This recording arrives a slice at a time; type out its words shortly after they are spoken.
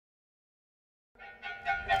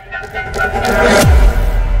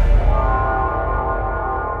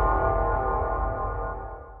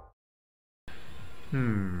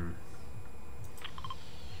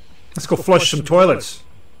Let's go flush some toilets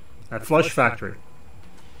at Flush Factory.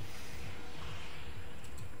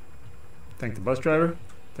 Thank the bus driver.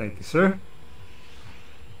 Thank you, sir.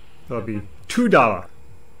 That'll be $2.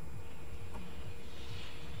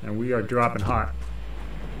 And we are dropping hot.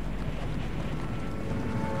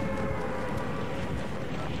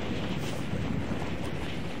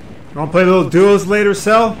 You want to play little duos later,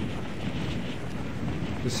 Cell?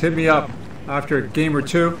 Just hit me up after a game or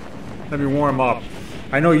two. Let me warm up.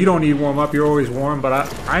 I know you don't need warm up. You're always warm,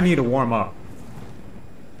 but I need to warm up.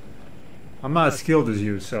 I'm not as skilled as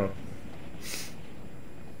you, so.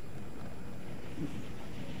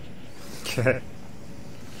 Okay.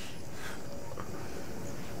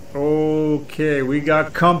 Okay, we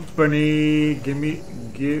got company. Give me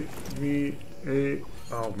a.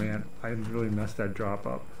 Oh man, I really messed that drop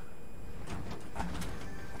up.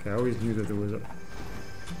 Okay, I always knew that there was a.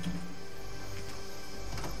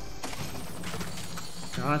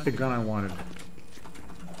 Not the gun I wanted.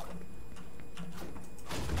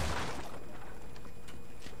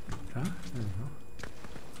 Huh? There we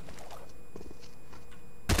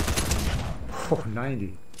go. Oh,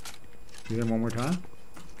 90. Do that one more time?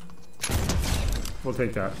 We'll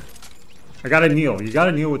take that. I gotta kneel. You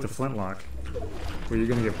gotta kneel with the flintlock, or you're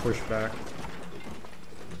gonna get pushed back.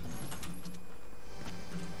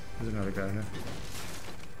 There's another guy here.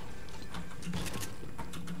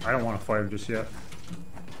 I don't want to fight him just yet.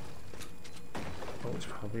 Oh, it's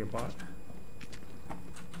probably a bot.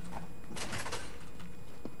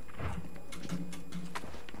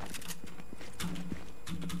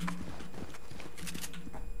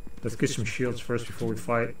 Let's get some shields first before we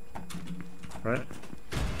fight. Right?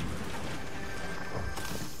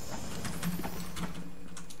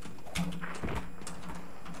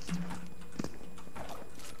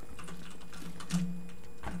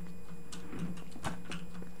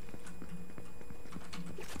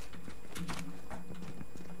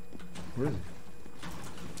 Where is he?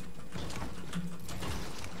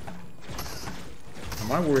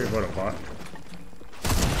 Am I worried about a bot?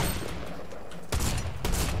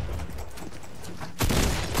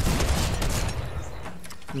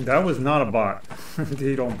 That was not a bot.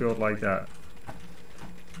 They don't build like that.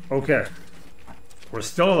 Okay. We're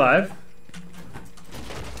still alive.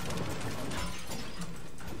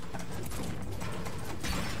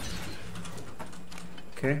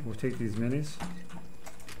 Okay, we'll take these minis.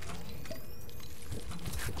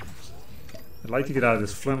 I'd like to get out of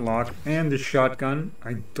this flintlock and this shotgun.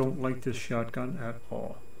 I don't like this shotgun at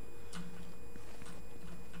all.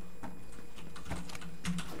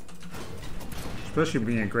 Especially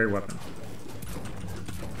being a great weapon.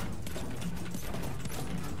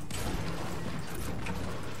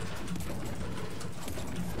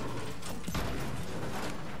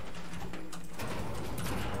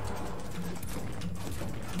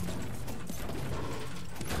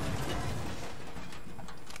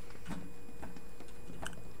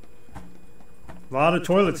 A lot of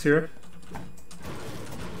toilets here.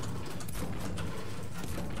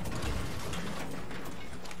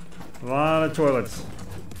 A lot of toilets.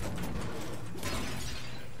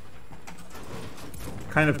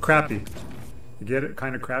 Kind of crappy. You get it?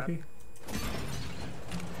 Kind of crappy?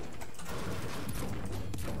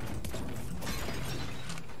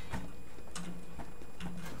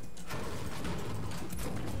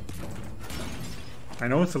 I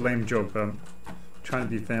know it's a lame joke, but I'm trying to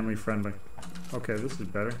be family friendly. Okay, this is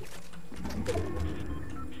better.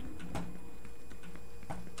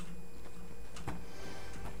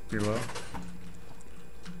 Below.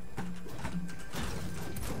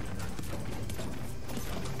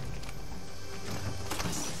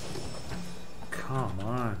 Come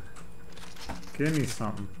on. Give me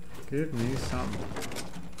something. Give me something.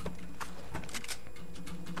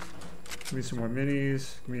 Give me some more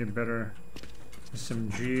minis. Give me a better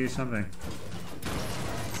SMG, something.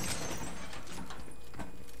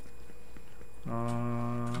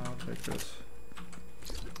 I'll take this.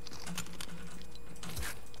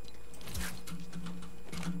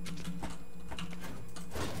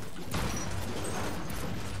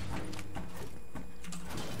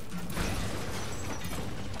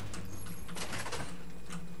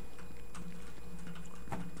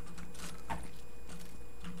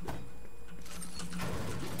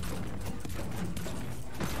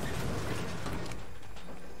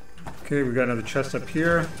 Okay, we got another chest up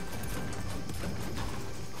here.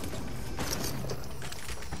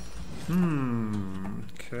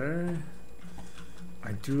 Okay.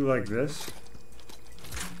 I do like this.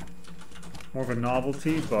 more of a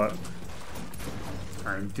novelty, but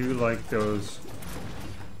I do like those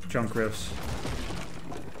junk riffs.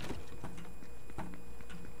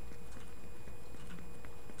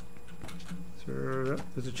 So,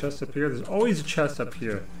 there's a chest up here. There's always a chest up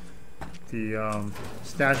here. The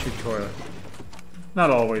statue toilet. Not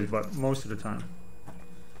always, but most of the time.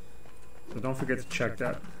 So don't forget to check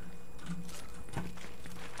that.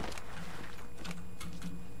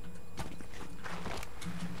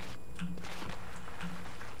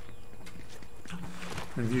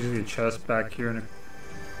 There's usually a chest back here in the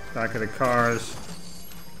back of the cars.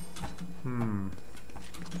 I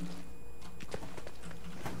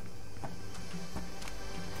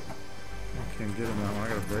can't get him now. I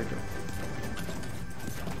gotta break him.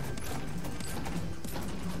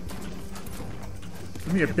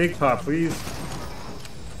 Give me a big pop, please.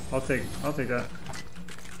 I'll take that.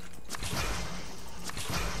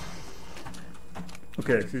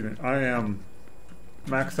 Okay, excuse me. I am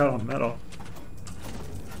maxed out on metal.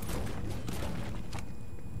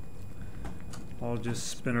 I'll just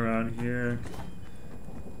spin around here,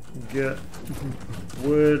 get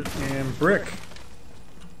wood and brick.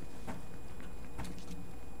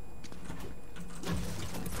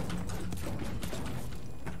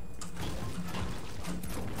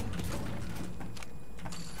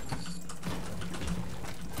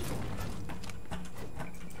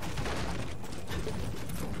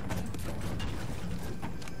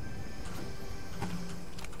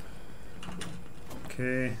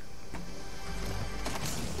 Okay.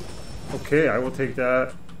 Okay, I will take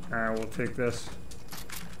that. I will take this.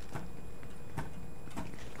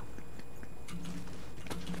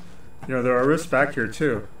 You know, there are rifts back here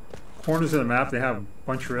too. Corners of the map, they have a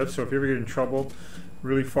bunch of rifts, so if you ever get in trouble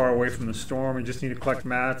really far away from the storm, you just need to collect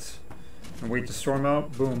mats and wait the storm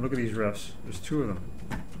out. Boom, look at these rifts. There's 2 of them.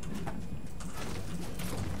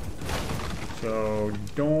 So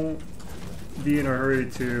don't be in a hurry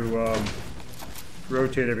to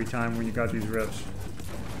rotate every time when you got these rifts.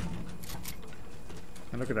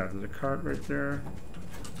 And look at that, there's a cart right there.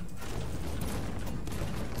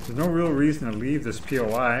 There's no real reason to leave this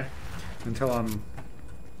POI until I'm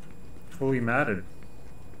fully matted.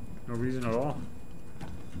 No reason at all.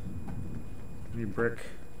 Need brick,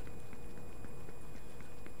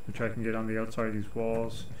 which I can get on the outside of these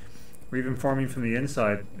walls. Or even farming from the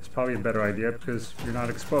inside is probably a better idea because you're not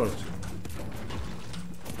exposed.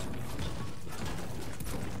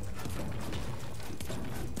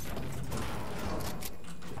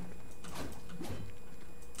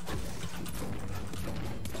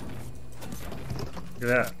 Look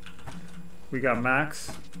at that. We got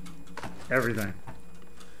max everything.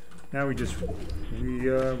 Now we're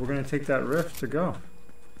gonna take that rift to go.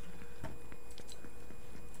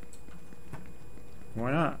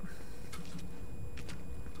 Why not?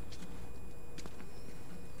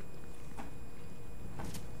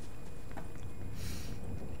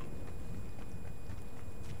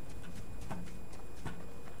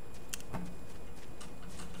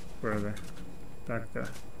 Where are they? Back there.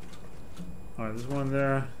 Alright, there's one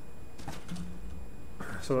there.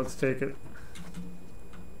 So let's take it.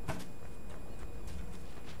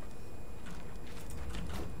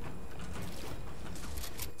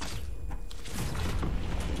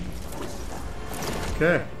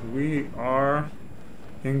 Okay, we are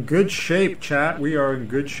in good shape, chat. We are in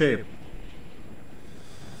good shape.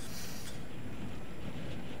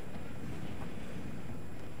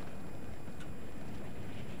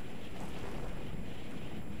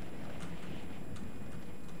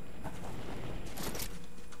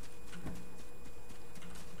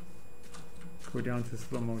 Go down to this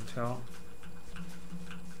little motel.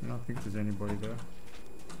 I don't think there's anybody there.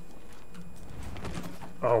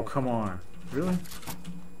 Oh, come on. Really?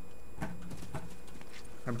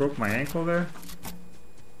 I broke my ankle there?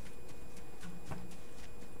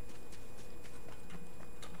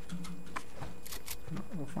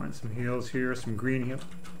 We'll find some heals here, some green heals.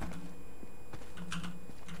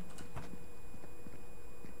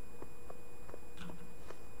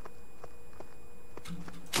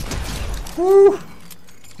 Woo!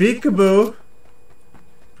 Peekaboo!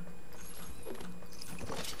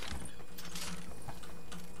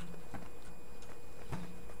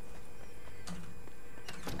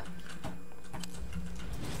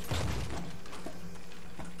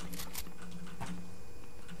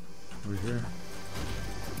 Over here.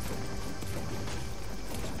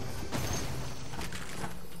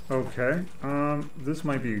 Okay, this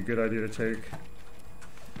might be a good idea to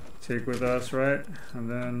take with us, right? And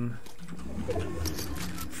then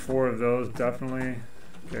 4 of those, definitely.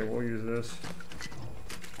 Okay, we'll use this.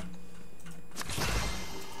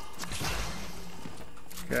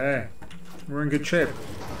 Okay. We're in good shape.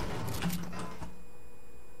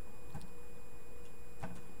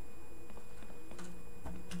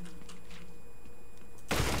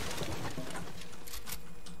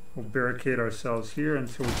 We'll barricade ourselves here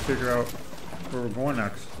until we figure out where we're going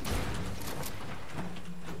next.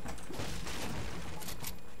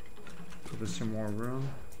 Give us some more room.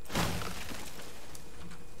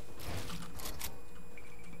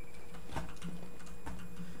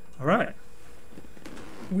 All right.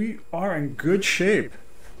 We are in good shape.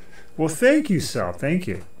 Well, thank you, Sal. Thank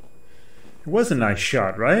you. It was a nice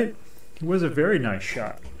shot, right? It was a very nice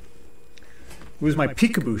shot. It was my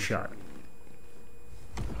peekaboo shot.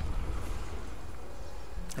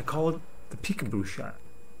 I call it the peekaboo shot.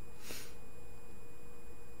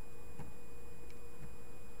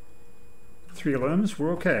 Three limbs,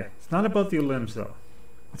 we're okay. It's not about the limbs, though.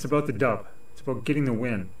 It's about the dub. It's about getting the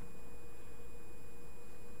win.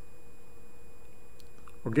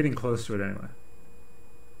 We're getting close to it anyway.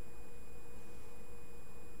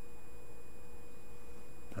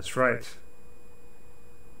 That's right.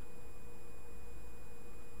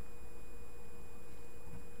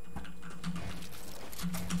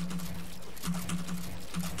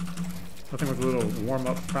 Nothing with a little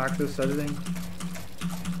warm-up practice editing.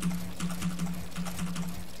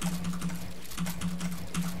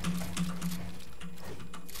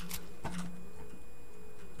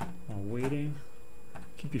 While waiting,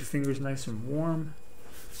 keep your fingers nice and warm.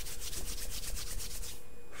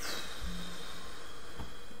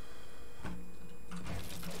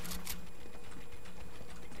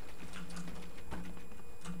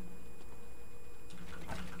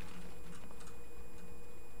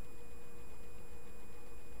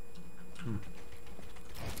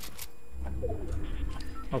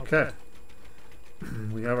 Okay,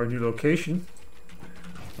 we have our new location.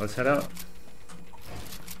 Let's head out.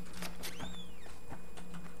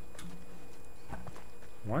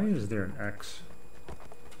 Why is there an X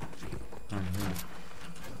on here?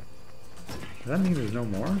 Does that mean there's no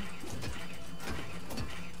more? I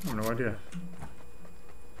have no idea.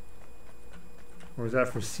 Or is that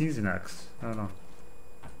for season X? I don't know.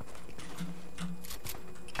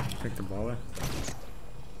 Take the ball there.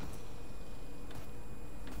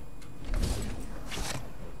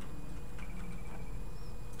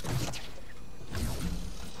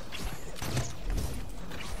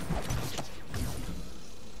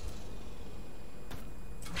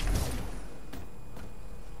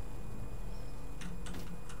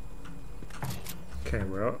 Okay,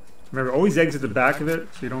 we're up. Remember, always exit the back of it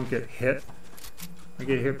so you don't get hit. I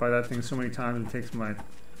get hit by that thing so many times it takes my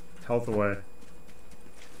health away.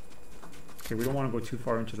 Okay, we don't want to go too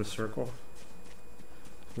far into the circle.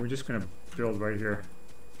 We're just going to build right here.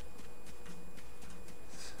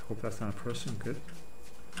 Hope that's not a person. Good.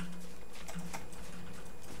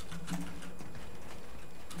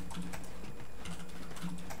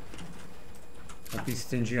 Don't be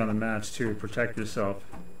stingy on the match too. Protect yourself.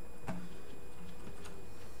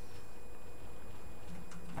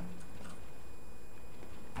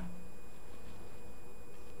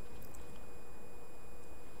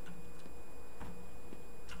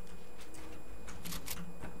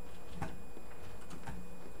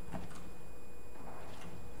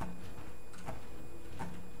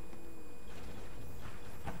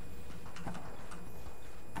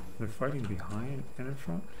 They're fighting behind and in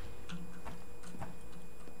front.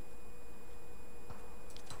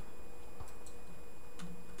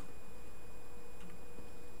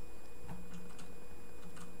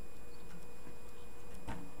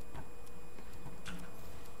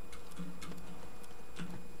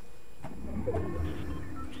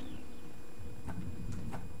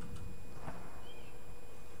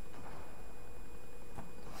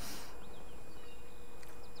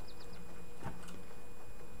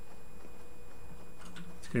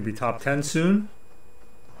 Gonna be top 10 soon.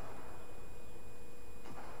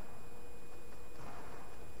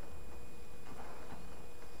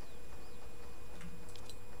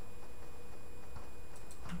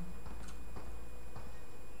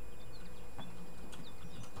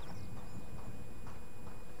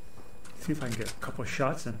 See if I can get a couple of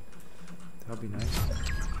shots in. That'll be nice.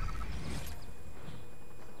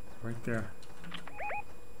 Right there.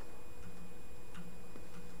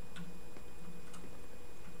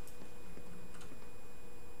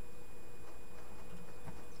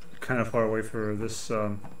 Kind of far away for this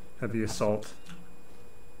heavy assault.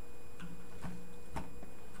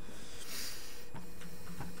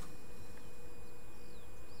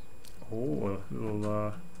 Oh, a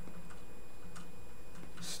little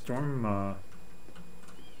storm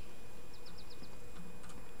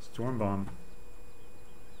bomb,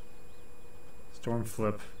 storm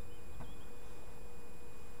flip.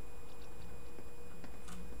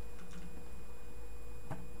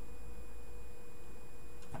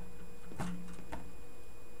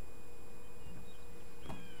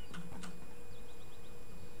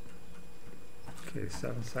 Okay,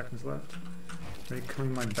 7 seconds left. Are they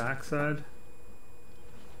coming my backside?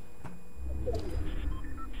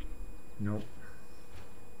 Nope.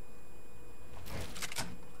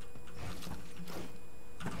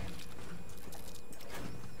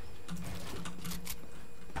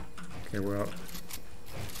 Okay, we're up.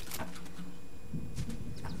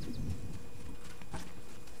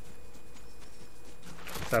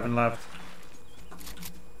 7 left.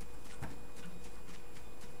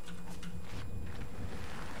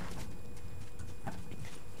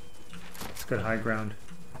 It's good high ground.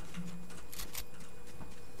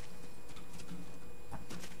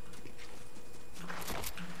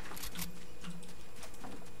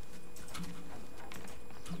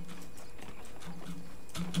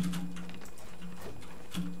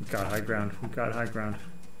 We got high ground. We got high ground.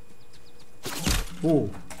 Ooh.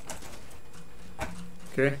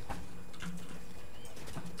 Okay.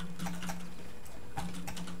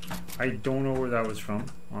 I don't know where that was from,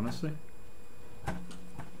 honestly.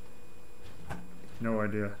 No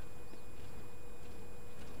idea.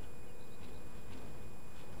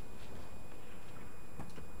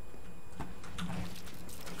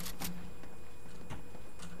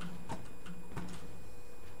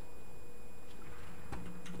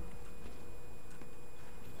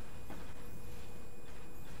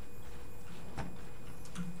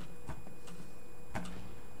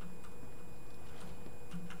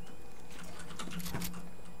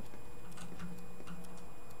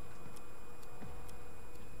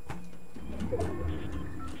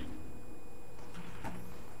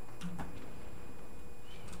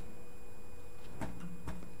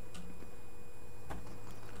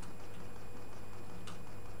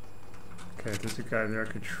 Okay, there's a guy there I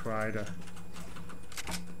could try to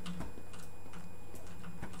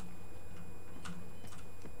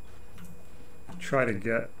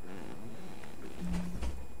get.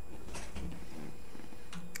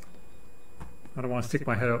 I don't want to stick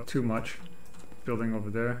my head up too much. Building over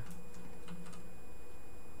there.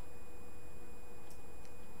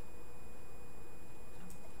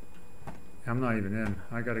 I'm not even in.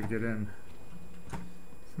 I gotta get in.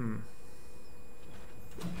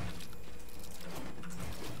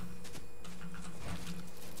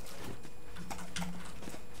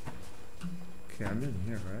 Okay, I'm in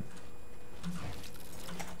here, right?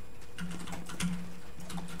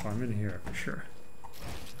 Oh, I'm in here for sure.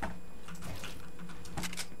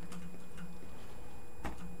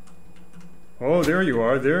 Oh, there you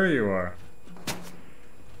are, there you are.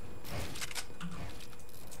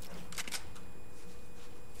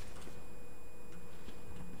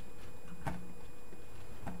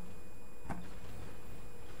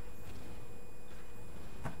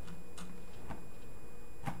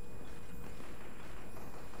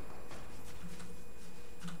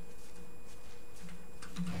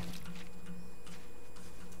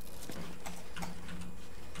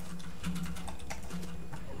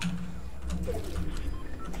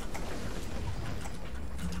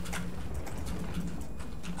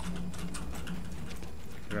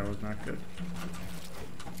 That was not good.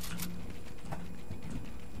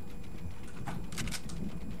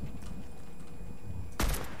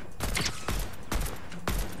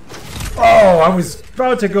 Oh, I was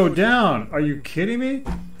about to go down. Are you kidding me?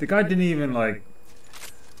 The guy didn't even like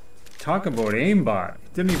talk about aimbot.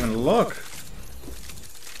 Didn't even look.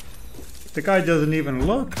 The guy doesn't even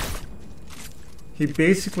look. He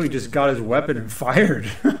basically just got his weapon and fired.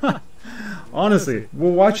 Honestly,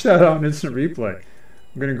 we'll watch that on instant replay.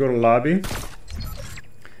 I'm gonna go to lobby.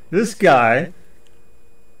 This guy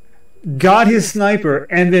got his sniper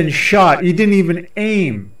and then shot. He didn't even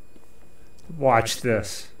aim. Watch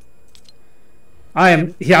this.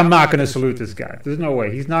 I'm not gonna salute this guy. There's no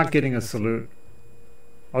way. He's not getting a salute.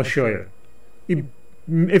 I'll show you.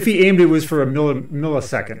 If he aimed, it was for a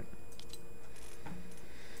millisecond.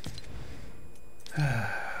 Boy,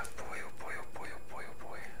 oh boy, oh boy, oh boy, oh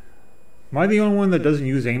boy. Am I the only one that doesn't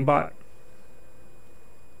use aimbot?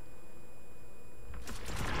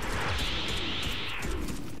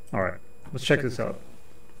 Alright, let's check this out.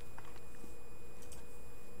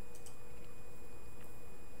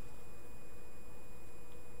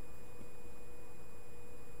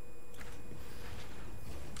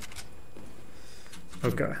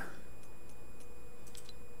 Okay.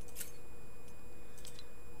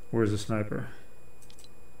 Where's the sniper?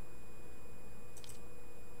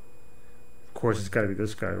 Of course, it's got to be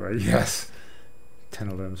this guy, right? Yes.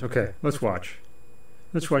 10 limbs. Okay, let's watch.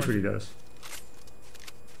 Let's watch what he does.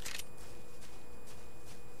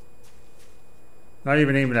 Not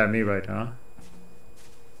even aiming at me right now.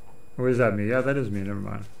 Or is that me? Yeah, that is me. Never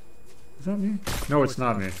mind. Is that me? No, it's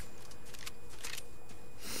not me.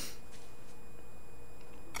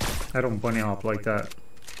 I don't bunny hop like that.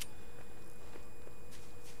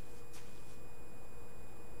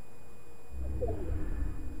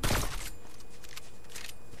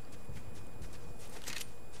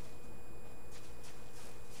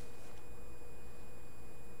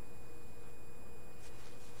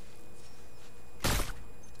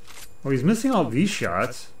 Oh, he's missing all these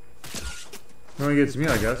shots. He only gets me,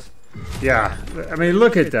 I guess. Yeah, I mean,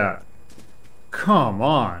 look at that. Come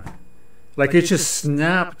on. Like, it just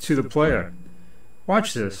snapped to the player.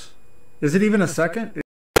 Watch this. Is it even a second?